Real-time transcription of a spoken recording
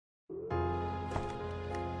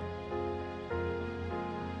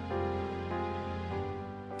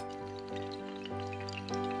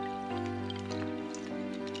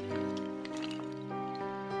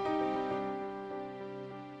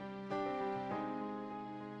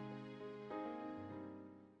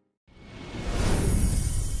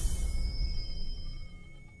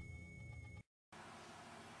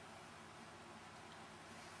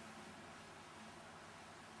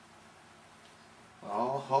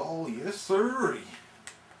Oh, yes, sir.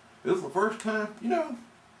 This is the first time,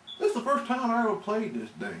 this is the first time I ever played this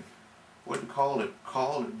thing. What do you call it?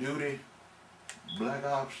 Call of Duty Black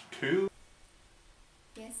Ops 2?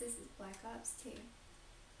 Yes, this is Black Ops 2.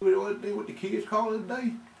 What the kids call it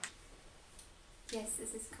today? Yes,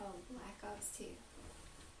 this is called Black Ops 2.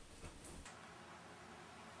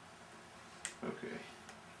 Okay.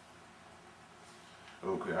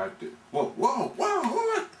 Okay, I did. Whoa, what?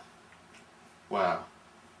 Wow.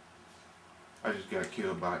 I just got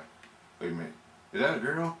killed by. Wait a minute. Is that a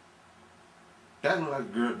girl? That look like a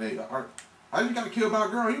girl. I just got killed by a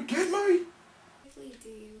girl. Are you kidding me? Quickly do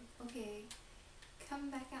you? Okay.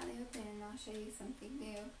 Come back out in the open and I'll show you something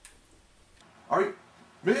new. Are you,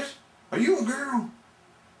 miss? Are you a girl?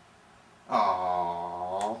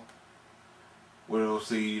 Aww. Well,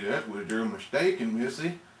 see, that's where you're mistaken,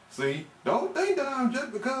 Missy. See, don't think that I'm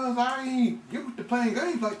just because I ain't used to playing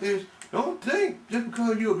games like this. Don't think just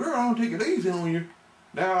because you're a girl, I don't take it easy on you.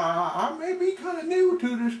 Now, I may be kind of new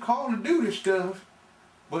to this Call of Duty stuff,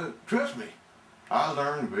 but trust me, I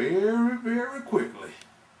learned very, very quickly.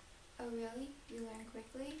 Oh, really? You learn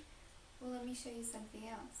quickly? Well, let me show you something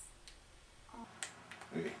else.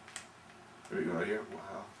 Hey, there you go right here.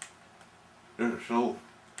 Wow. They're so,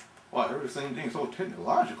 wow, everything's so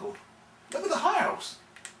technological. Look at the house.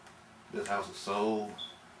 This house is so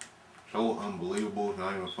unbelievable, it's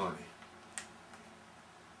not even funny.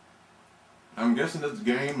 I'm guessing this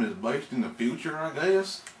game is based in the future, I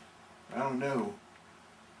guess. I don't know.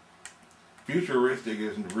 Futuristic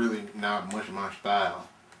isn't really not much of my style.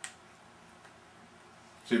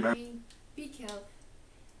 See, back. Be killed.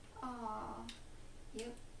 Aw.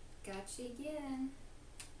 Yep. Got you again.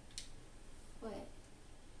 What?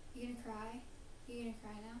 You gonna cry? You gonna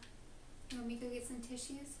cry now? You want me to go get some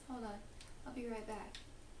tissues? Hold on. I'll be right back.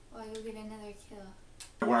 While you get another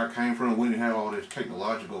kill. Where I came from, we didn't have all this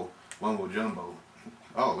technological mumbo jumbo.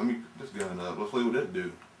 Oh, let me pick this gun up. Let's see what that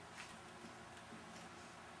do.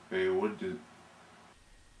 Okay, what did?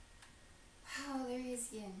 Wow, there he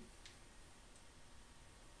is again.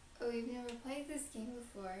 Oh, you've never played this game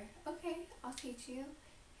before. Okay, I'll teach you.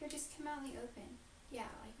 Here, just come out in the open. Yeah,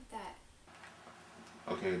 like that.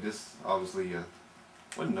 Okay, this obviously,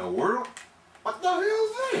 what in the world? What the hell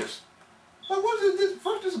is this? Like, what is this?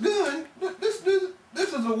 First, this gun.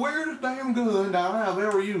 This is the weirdest damn gun that I have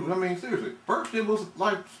ever used. I mean, seriously. First, it was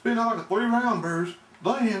like spinning out like a 3-round burst.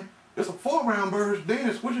 Then, it's a 4-round burst. Then,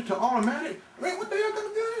 it switches to automatic. I mean, what the hell kind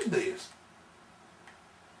of gun is this?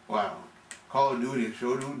 Wow. Call of Duty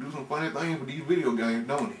sure do some funny things with these video games,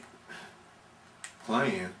 don't it?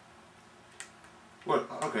 Playing. Well,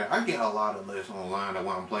 okay, I get a lot of this online that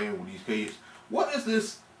when I'm playing with these kids. What is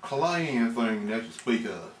this clan thing that you speak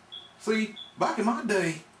of? See, back in my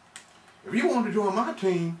day, if you wanted to join my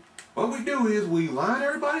team, what we do is we line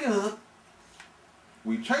everybody up,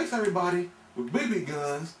 we chase everybody with BB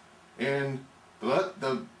guns, and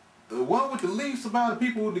the one with the least amount of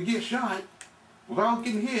people to get shot without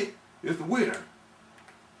getting hit is the winner.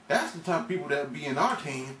 That's the type of people that be in our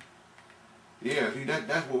team. Yeah, see,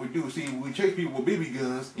 that's what we do. See, we chase people with BB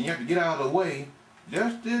guns, and you have to get out of the way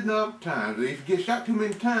just enough times. If you get shot too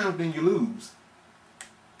many times, then you lose.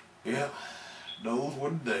 Yeah, those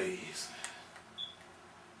were the days.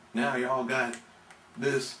 Now y'all got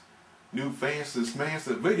this new fancy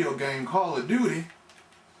video game, Call of Duty.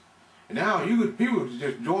 And now people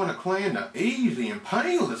just join a clan the easy and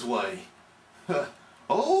painless way.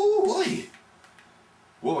 Oh boy.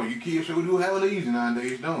 Boy, you kids sure do have it easy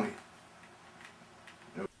nowadays, don't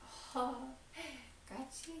you? Oh,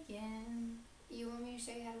 got you again. You want me to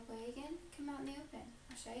show you how to play again? Come out in the open.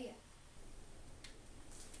 I'll show you.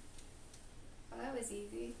 Oh, that was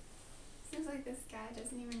easy. Seems like this guy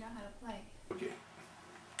doesn't even know how to play. Okay.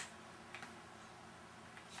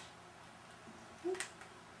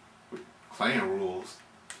 Clan rules.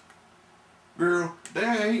 Girl,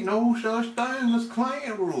 there ain't no such thing as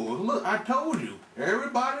clan rules. Look, I told you.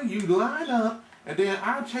 Everybody, you line up, and then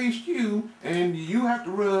I chase you, and you have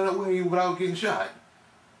to run away without getting shot.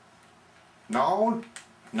 No,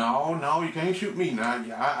 you can't shoot me now.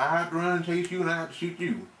 I have to run and chase you, and I have to shoot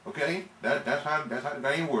you. Okay? That's how the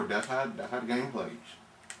game works. That's how the game plays.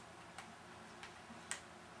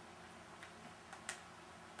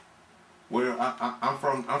 Well, I'm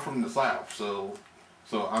from the South, so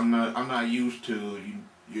I'm not used to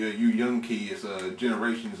you young kids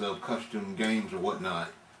generations of custom games or whatnot.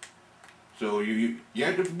 So you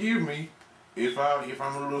have to forgive me if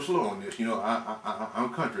I'm a little slow on this. You know,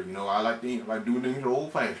 I'm country. You know, I like doing things the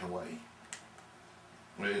old-fashioned way.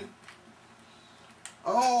 And,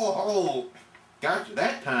 oh, gotcha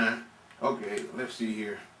that time. Okay, let's see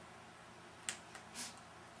here.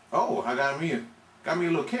 Oh, I got me a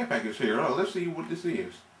little care package here. Oh, let's see what this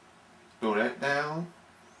is. Throw that down.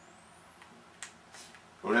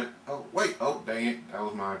 Throw that. Oh wait. Oh dang it. That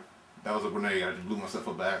was a grenade. I just blew myself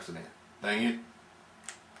up by accident. Dang it.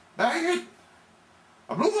 Dang it.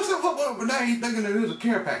 I blew myself up with a grenade thinking that it was a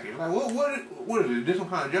care package. Like what is it? Is this some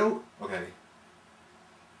kind of joke? Okay.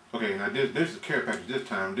 Okay, now this is a care package this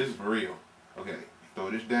time. This is for real. Okay.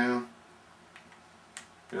 Throw this down.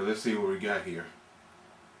 Yeah, let's see what we got here.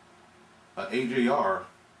 A AGR.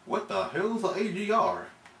 What the hell is a AGR?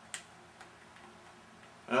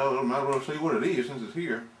 Oh, I might as well see what it is since it's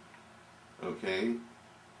here. Okay.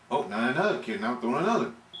 Oh, now another kid. Now I'm throwing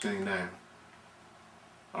another thing down.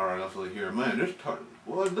 Alright, let's look here. Man,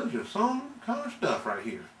 well, this is some kind of stuff right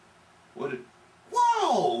here. What it?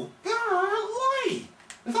 Whoa! Golly!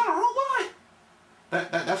 Is that a robot?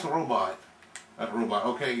 That's a robot. That's a robot.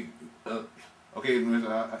 Okay. Okay, miss,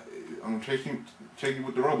 I'm gonna chase you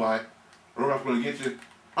with the robot. The robot's gonna get you.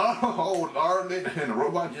 Oh, Lord, and the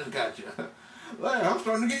robot just got you. Well, I'm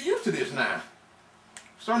starting to get used to this now.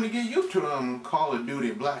 Starting to get used to Call of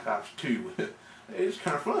Duty Black Ops 2. It's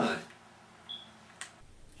kind of fun.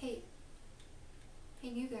 Hey,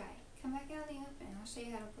 new guy, come back out in the open. I'll show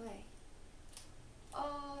you how to play.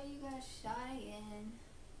 Oh, you got shot again.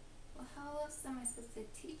 Well, how else am I supposed to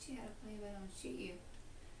teach you how to play if I don't shoot you?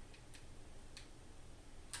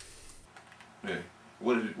 Yeah.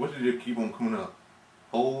 What did it keep on coming up?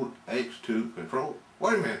 Hold X to control.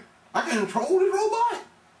 Wait a minute. I can control this robot?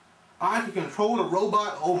 I can control the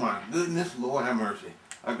robot? Oh my goodness, Lord have mercy.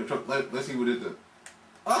 I control. Let's see what it does.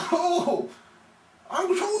 Oh! I'm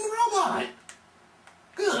controlling the robot!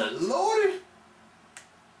 Good Lordy!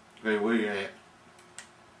 Okay, where you at?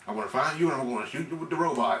 I'm gonna find you and I'm gonna shoot you with the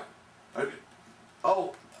robot. Okay.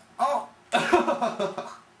 Oh! Oh!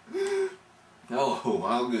 Oh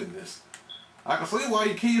my goodness. I can see why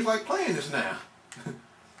you kids like playing this now.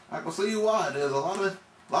 I can see why. There's a lot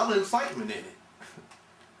of excitement in it.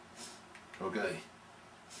 Okay.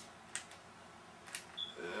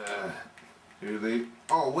 Here they.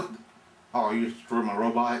 Oh, what? Oh, you just destroyed my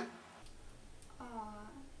robot? Aw,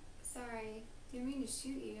 sorry. Didn't mean to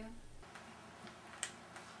shoot you.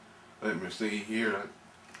 Let me see here.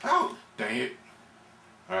 Oh, dang it.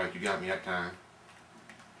 Alright, you got me that time.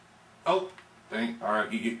 Oh, dang.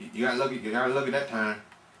 Alright, you got lucky. You got lucky that time.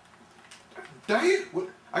 Dang it. What?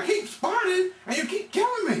 I keep spawning and you keep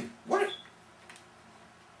killing me. What?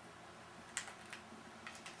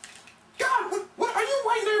 God, what are you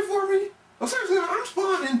waiting there for me? Well, seriously, I'm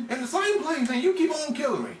spawning in the same place and you keep on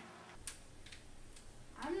killing me.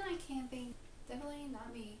 I'm not camping. Definitely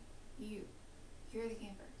not me. You. You're the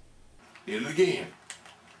camper. Hit it again.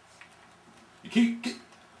 You keep.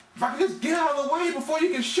 If I could just get out of the way before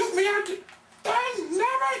you can shoot me out. Dang, damn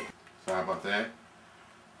it! Sorry about that.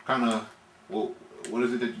 Kind of. Well, what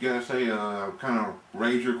is it that you gotta say? Kind of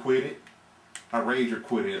rager quitted. I rager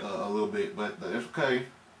quitted a little bit, but that's okay.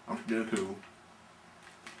 I'm still cool.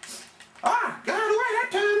 Ah, got out of the way that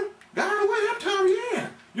time. Got out of the way that time. Yeah.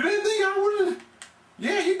 You didn't think I wouldn't?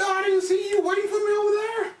 Yeah, you thought I didn't see you waiting for me over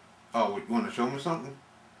there? Oh, you want to show me something?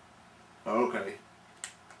 Okay.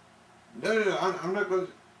 No, I'm not gonna.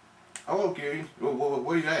 I won't kill you.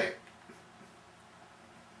 Where you at?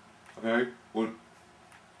 Okay. Well.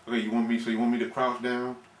 Okay. You want me to crouch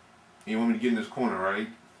down? And you want me to get in this corner, right?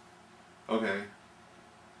 Okay.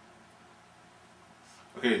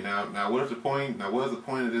 Okay. Now, what is the point? Now, what is the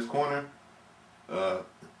point of this corner?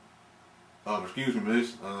 Excuse me,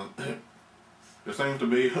 miss. There seems to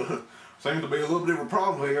be a little bit of a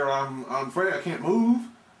problem here. I'm afraid I can't move.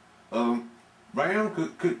 Ma'am,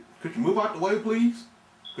 could you move out the way, please?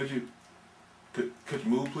 Could you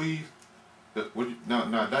move, please? That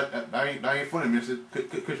ain't funny, mister.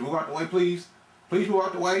 Could you move out the way, please? Please move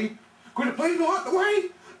out the way. Could you please move out the way?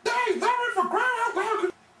 Dang, sorry for crying out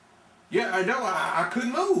loud. Yeah, I know. I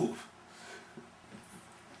couldn't move.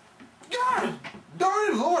 God,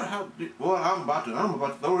 darn it, Lord! Well, I'm about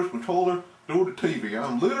to throw this controller through the TV.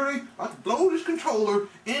 I'm literally about to throw this controller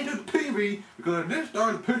into the TV because this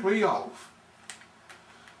starting to piss me off.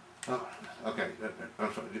 Okay,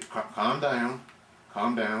 I'm sorry. Just calm down.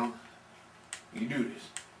 Calm down. You do this.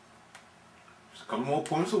 Just a couple more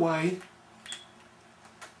points away.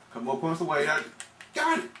 A couple more points away.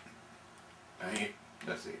 Got it! Dang it.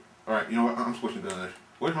 That's it. Alright, you know what? I'm switching guns.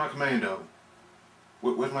 Where's my commando?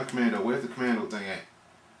 Where's my commando? Where's the commando thing at?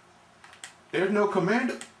 There's no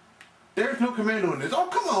commando. There's no commando in this. Oh,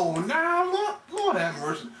 come on now. Lord have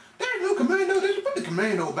mercy. There's no commando. They should put the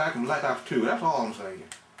commando back in Black Ops 2. That's all I'm saying.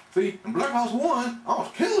 See, in Black Ops 1, I was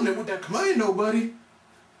killing it with that commando, buddy.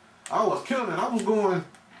 I was killing it. I was going,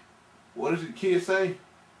 what does the kid say?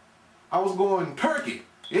 I was going turkey.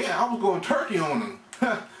 Yeah, I was going turkey on him.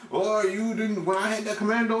 Boy, you didn't, when I had that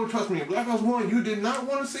commando, trust me, Black Ops 1, you did not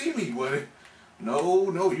want to see me, buddy.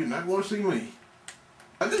 No, you did not want to see me.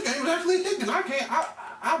 This game is actually addicting.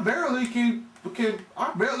 I barely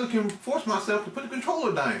can force myself to put the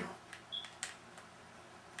controller down.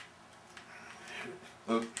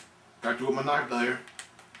 Look, got you with my knife there.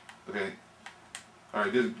 Okay.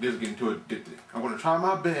 Alright, this is getting too addicted. I'm gonna try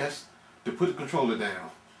my best to put the controller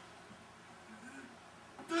down.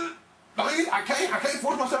 I can't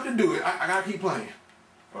force myself to do it. I gotta keep playing.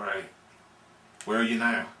 Alright. Where are you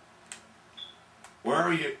now? Where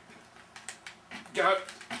are you? Got it.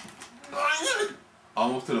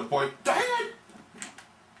 Almost to the point. Dang it!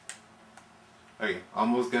 Okay,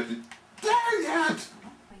 almost got you. Dang it!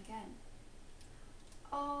 My gun.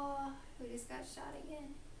 Oh, who just got shot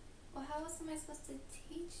again? Well, how else am I supposed to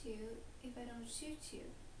teach you if I don't shoot you?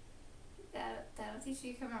 That'll teach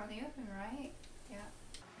you to come out in the open, right? Yeah.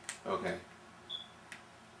 Okay.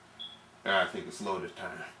 I gotta take it slow this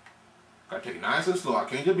time. Gotta take it nice and slow. I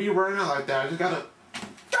can't just be running out like that. I just gotta.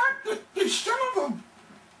 You son of a.